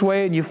Christ in this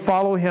way and you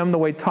follow him the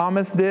way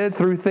Thomas did,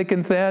 through thick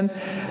and thin,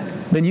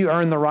 then you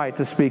earn the right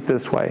to speak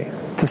this way,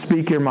 to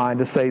speak your mind,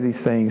 to say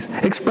these things.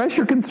 Express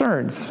your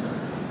concerns.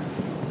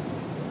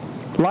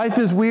 Life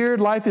is weird.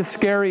 Life is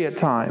scary at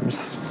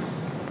times.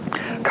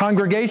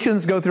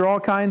 Congregations go through all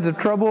kinds of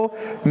trouble.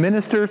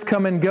 Ministers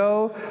come and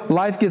go.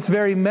 Life gets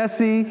very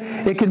messy.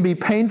 It can be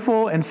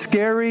painful and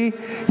scary.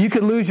 You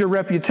could lose your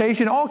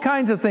reputation. All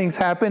kinds of things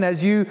happen,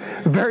 as you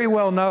very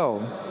well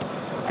know.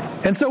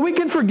 And so we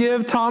can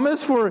forgive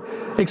Thomas for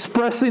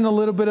expressing a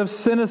little bit of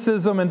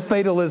cynicism and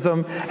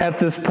fatalism at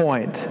this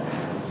point.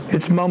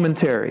 It's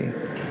momentary.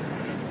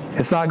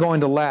 It's not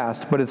going to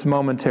last, but it's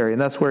momentary. And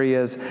that's where he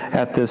is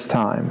at this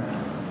time.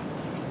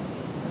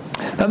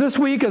 Now this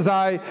week, as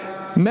I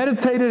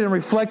meditated and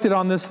reflected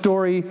on this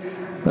story,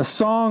 the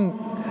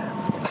song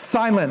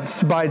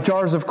Silence by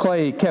Jars of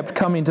Clay kept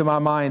coming to my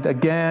mind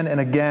again and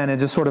again and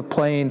just sort of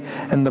playing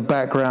in the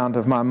background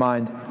of my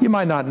mind. You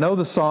might not know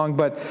the song,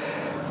 but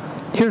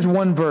here's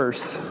one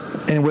verse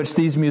in which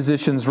these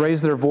musicians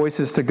raise their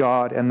voices to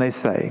God and they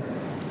say,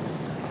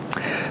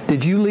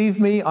 "Did you leave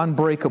me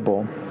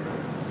unbreakable?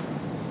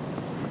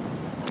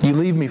 You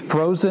leave me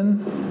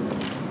frozen?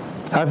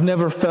 I've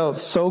never felt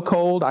so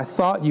cold. I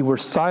thought you were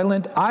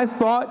silent. I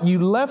thought you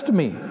left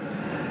me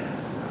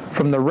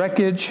from the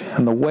wreckage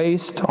and the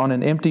waste on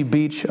an empty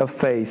beach of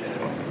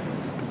faith.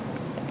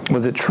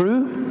 Was it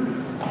true?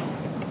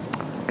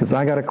 Because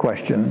I got a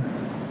question.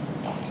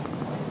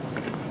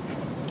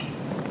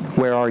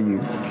 Where are you?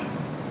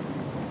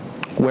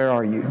 Where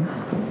are you?"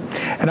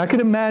 And I could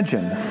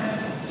imagine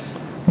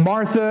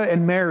Martha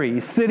and Mary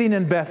sitting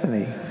in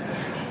Bethany,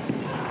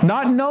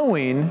 not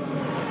knowing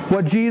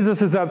what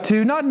Jesus is up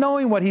to, not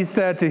knowing what he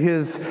said to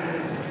his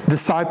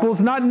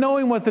disciples, not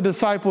knowing what the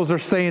disciples are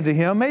saying to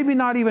him, maybe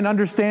not even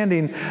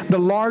understanding the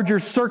larger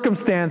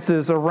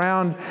circumstances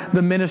around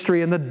the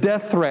ministry and the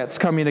death threats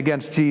coming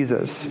against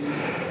Jesus.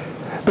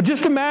 But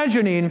just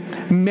imagining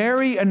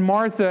Mary and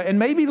Martha, and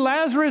maybe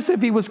Lazarus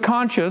if he was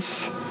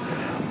conscious,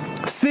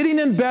 sitting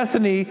in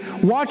Bethany,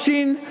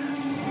 watching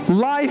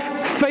life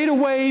fade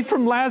away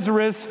from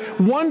Lazarus,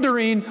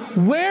 wondering,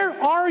 where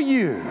are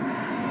you?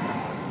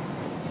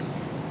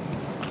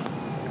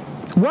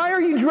 Why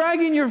are you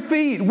dragging your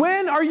feet?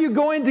 When are you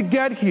going to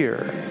get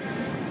here?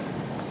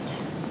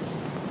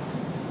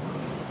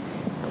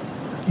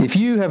 If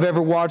you have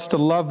ever watched a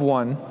loved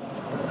one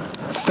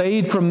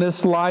fade from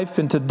this life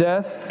into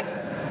death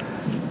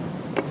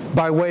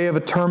by way of a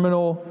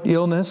terminal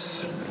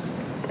illness,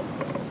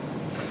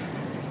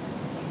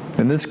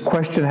 and this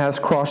question has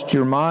crossed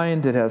your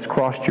mind, it has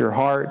crossed your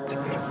heart,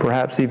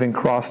 perhaps even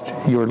crossed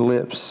your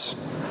lips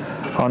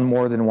on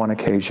more than one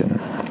occasion.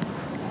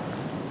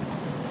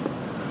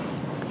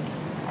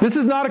 This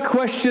is not a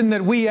question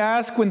that we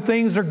ask when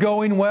things are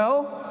going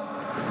well.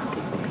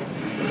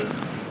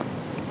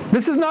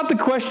 This is not the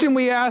question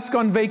we ask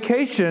on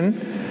vacation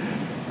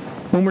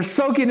when we're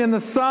soaking in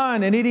the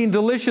sun and eating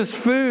delicious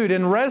food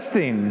and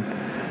resting.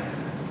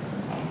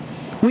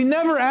 We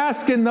never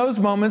ask in those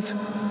moments,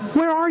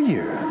 where are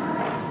you?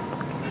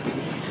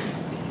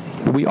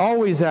 We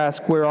always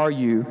ask, where are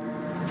you,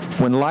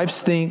 when life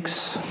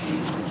stinks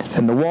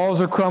and the walls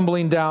are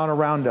crumbling down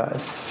around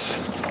us.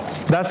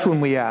 That's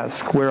when we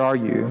ask, where are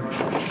you?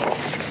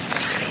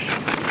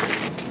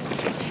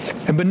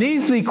 And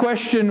beneath the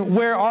question,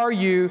 where are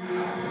you,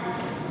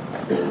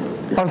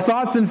 are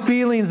thoughts and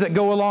feelings that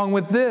go along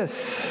with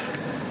this.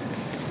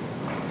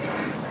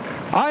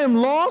 I am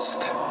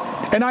lost,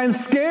 and I am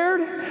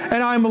scared,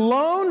 and I'm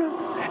alone,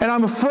 and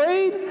I'm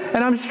afraid,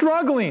 and I'm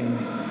struggling.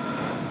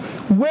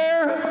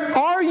 Where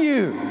are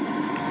you?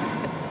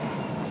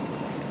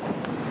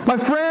 My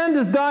friend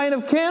is dying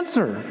of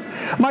cancer.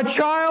 My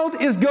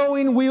child is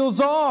going wheels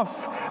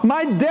off.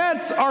 My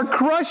debts are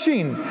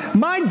crushing.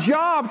 My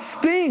job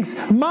stinks.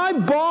 My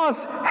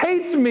boss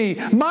hates me.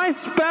 My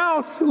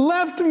spouse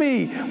left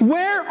me.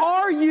 Where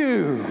are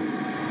you?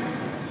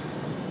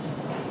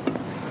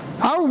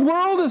 Our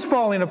world is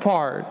falling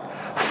apart.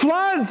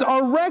 Floods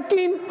are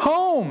wrecking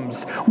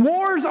homes.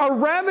 Wars are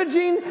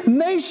ravaging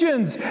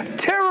nations.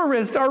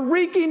 Terrorists are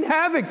wreaking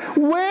havoc.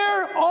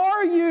 Where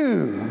are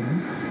you?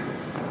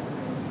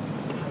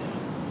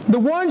 The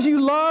ones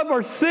you love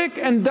are sick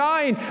and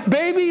dying.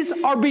 Babies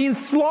are being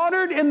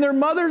slaughtered in their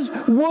mothers'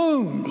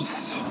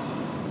 wombs.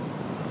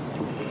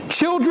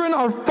 Children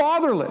are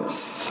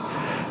fatherless.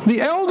 The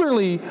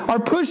elderly are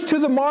pushed to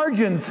the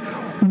margins.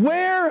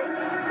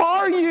 Where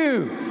are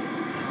you?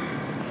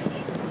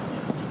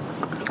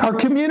 Our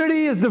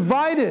community is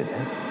divided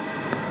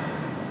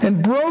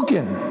and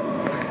broken.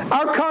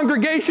 Our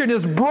congregation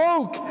is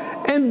broke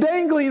and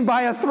dangling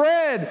by a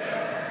thread.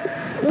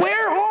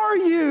 Where are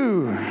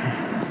you?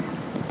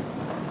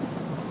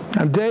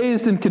 I'm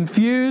dazed and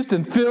confused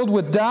and filled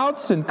with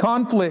doubts and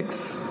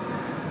conflicts.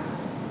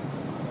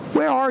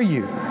 Where are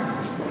you?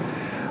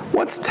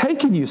 What's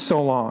taking you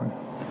so long?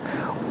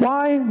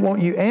 Why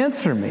won't you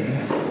answer me?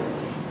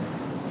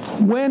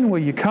 When will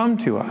you come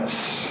to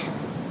us?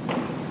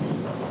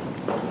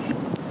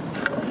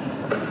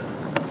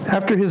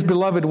 After his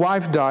beloved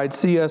wife died,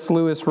 C.S.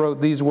 Lewis wrote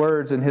these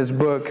words in his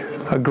book,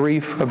 A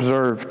Grief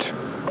Observed.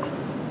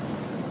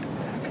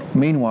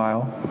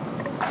 Meanwhile,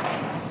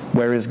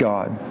 where is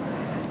God?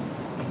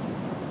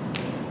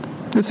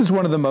 This is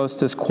one of the most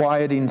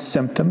disquieting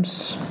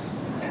symptoms.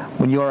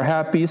 When you are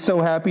happy,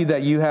 so happy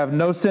that you have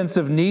no sense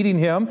of needing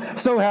Him,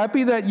 so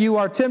happy that you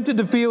are tempted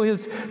to feel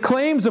His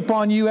claims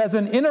upon you as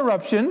an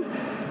interruption,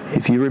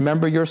 if you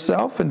remember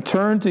yourself and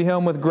turn to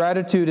Him with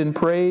gratitude and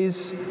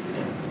praise,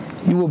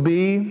 you will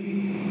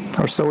be,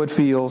 or so it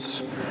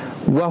feels,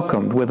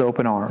 welcomed with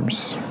open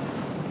arms.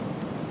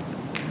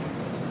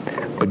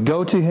 But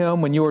go to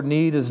Him when your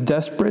need is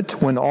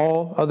desperate, when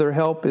all other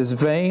help is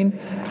vain,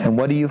 and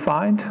what do you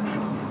find?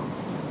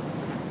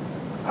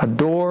 A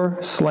door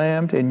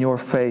slammed in your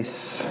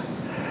face,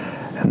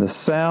 and the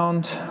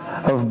sound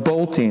of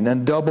bolting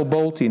and double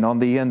bolting on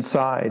the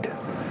inside.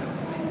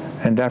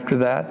 And after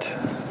that,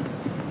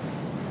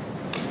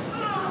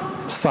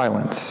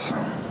 silence.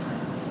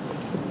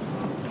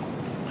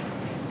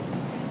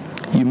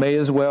 You may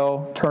as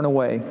well turn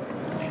away.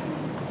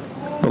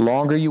 The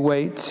longer you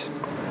wait,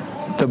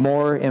 the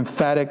more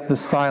emphatic the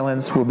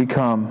silence will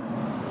become.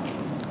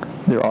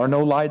 There are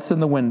no lights in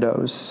the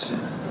windows.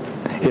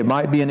 It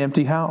might be an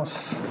empty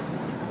house.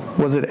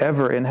 Was it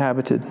ever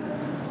inhabited?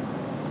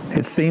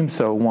 It seemed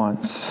so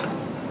once.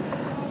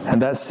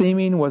 And that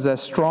seeming was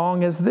as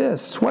strong as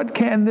this. What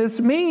can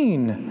this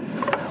mean?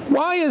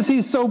 Why is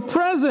He so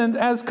present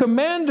as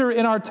commander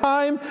in our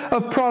time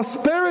of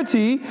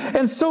prosperity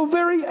and so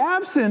very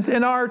absent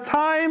in our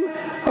time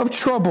of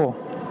trouble?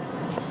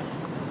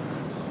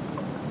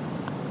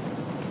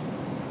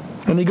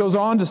 And he goes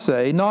on to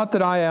say, not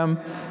that I am,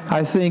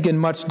 I think, in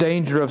much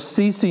danger of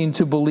ceasing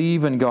to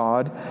believe in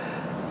God.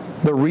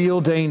 The real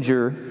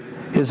danger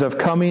is of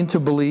coming to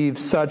believe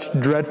such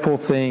dreadful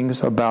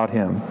things about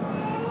Him.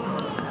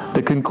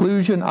 The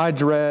conclusion I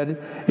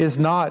dread is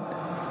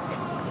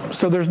not,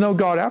 so there's no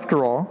God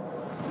after all,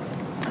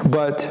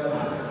 but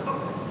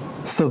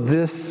so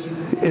this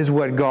is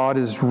what God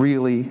is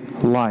really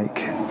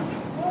like.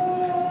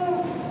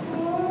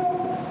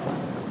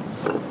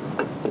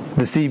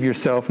 Deceive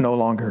yourself no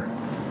longer.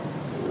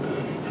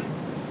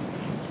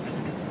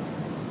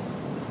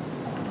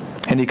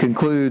 And he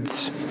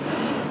concludes,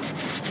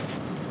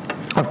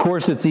 of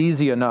course, it's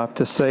easy enough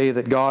to say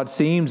that God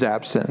seems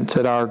absent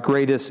at our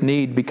greatest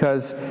need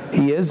because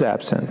He is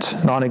absent,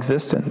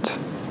 non-existent.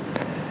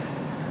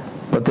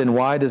 But then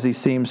why does He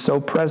seem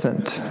so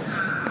present?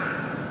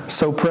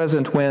 So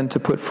present when, to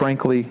put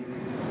frankly,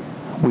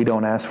 we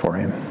don't ask for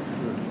Him.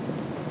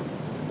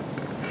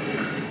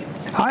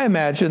 I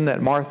imagine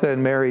that Martha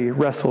and Mary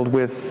wrestled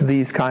with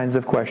these kinds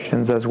of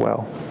questions as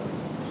well.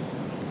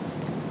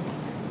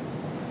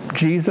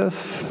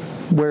 Jesus,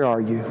 where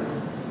are you?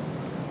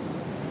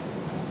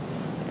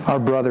 Our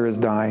brother is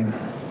dying.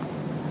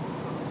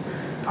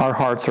 Our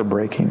hearts are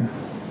breaking.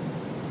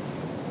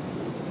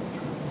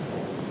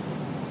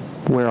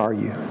 Where are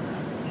you?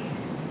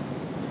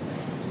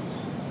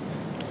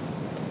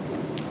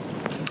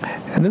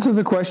 And this is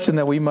a question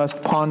that we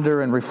must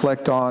ponder and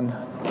reflect on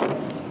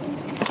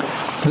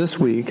this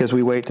week as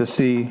we wait to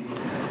see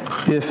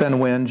if and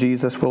when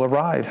Jesus will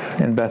arrive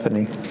in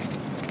Bethany.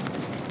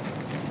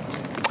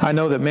 I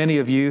know that many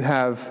of you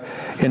have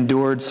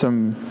endured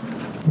some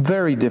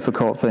very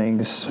difficult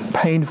things,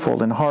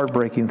 painful and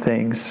heartbreaking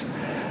things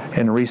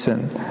in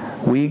recent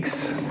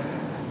weeks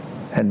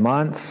and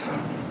months.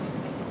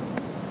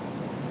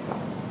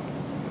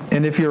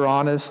 And if you're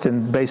honest,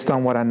 and based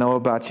on what I know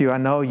about you, I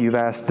know you've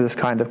asked this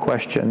kind of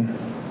question.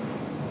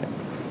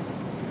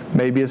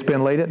 Maybe it's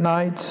been late at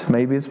night,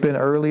 maybe it's been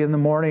early in the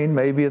morning,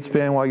 maybe it's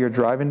been while you're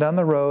driving down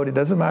the road. It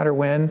doesn't matter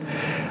when.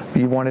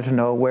 You wanted to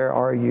know, where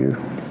are you?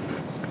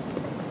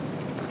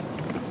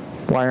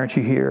 Why aren't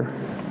you here?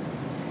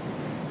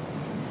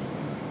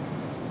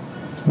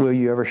 Will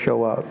you ever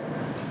show up?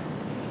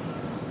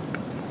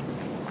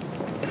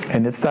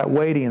 And it's that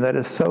waiting that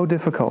is so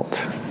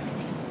difficult.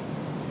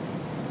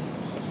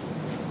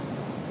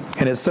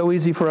 And it's so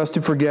easy for us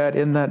to forget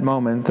in that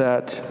moment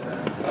that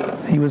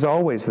He was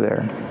always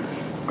there.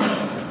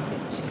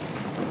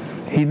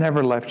 He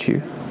never left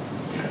you.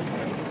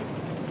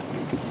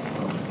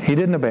 He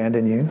didn't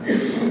abandon you.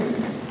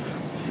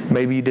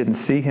 Maybe you didn't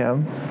see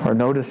Him or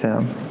notice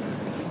Him,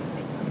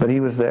 but He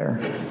was there.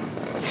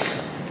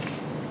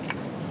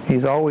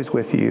 He's always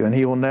with you, and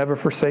He will never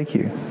forsake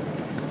you.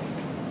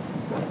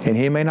 And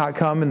He may not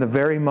come in the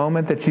very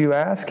moment that you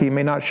ask. He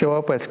may not show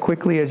up as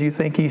quickly as you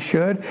think He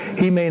should.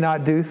 He may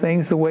not do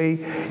things the way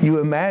you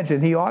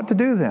imagine He ought to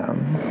do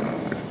them.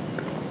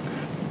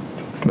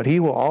 But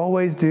He will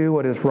always do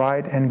what is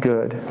right and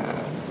good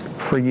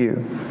for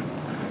you.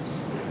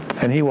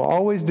 And He will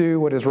always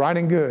do what is right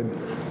and good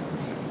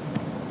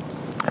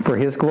for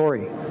His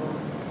glory.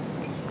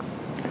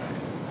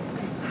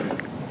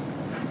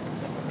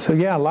 So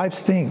yeah, life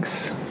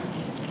stinks.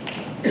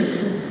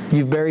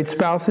 You've buried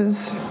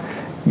spouses.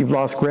 You've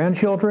lost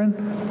grandchildren.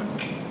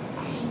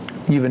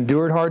 You've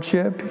endured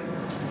hardship.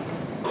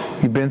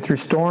 You've been through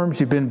storms.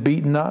 You've been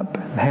beaten up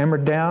and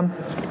hammered down.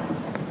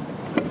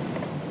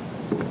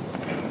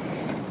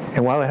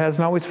 And while it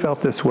hasn't always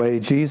felt this way,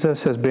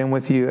 Jesus has been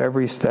with you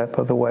every step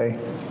of the way.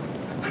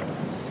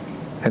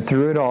 And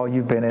through it all,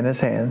 you've been in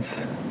His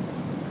hands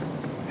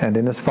and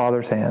in His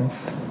Father's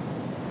hands.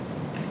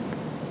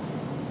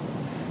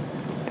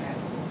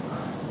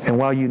 And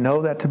while you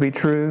know that to be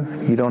true,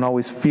 you don't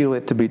always feel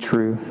it to be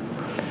true.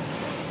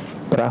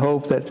 But I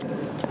hope that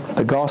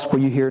the gospel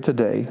you hear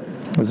today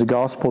is a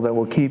gospel that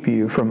will keep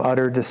you from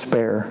utter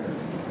despair.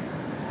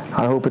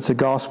 I hope it's a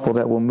gospel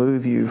that will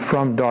move you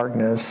from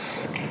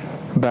darkness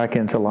back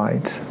into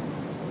light.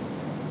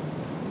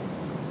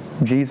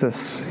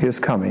 Jesus is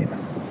coming.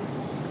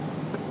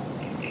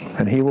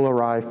 And He will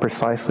arrive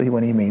precisely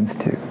when He means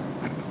to.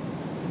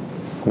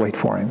 Wait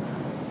for Him.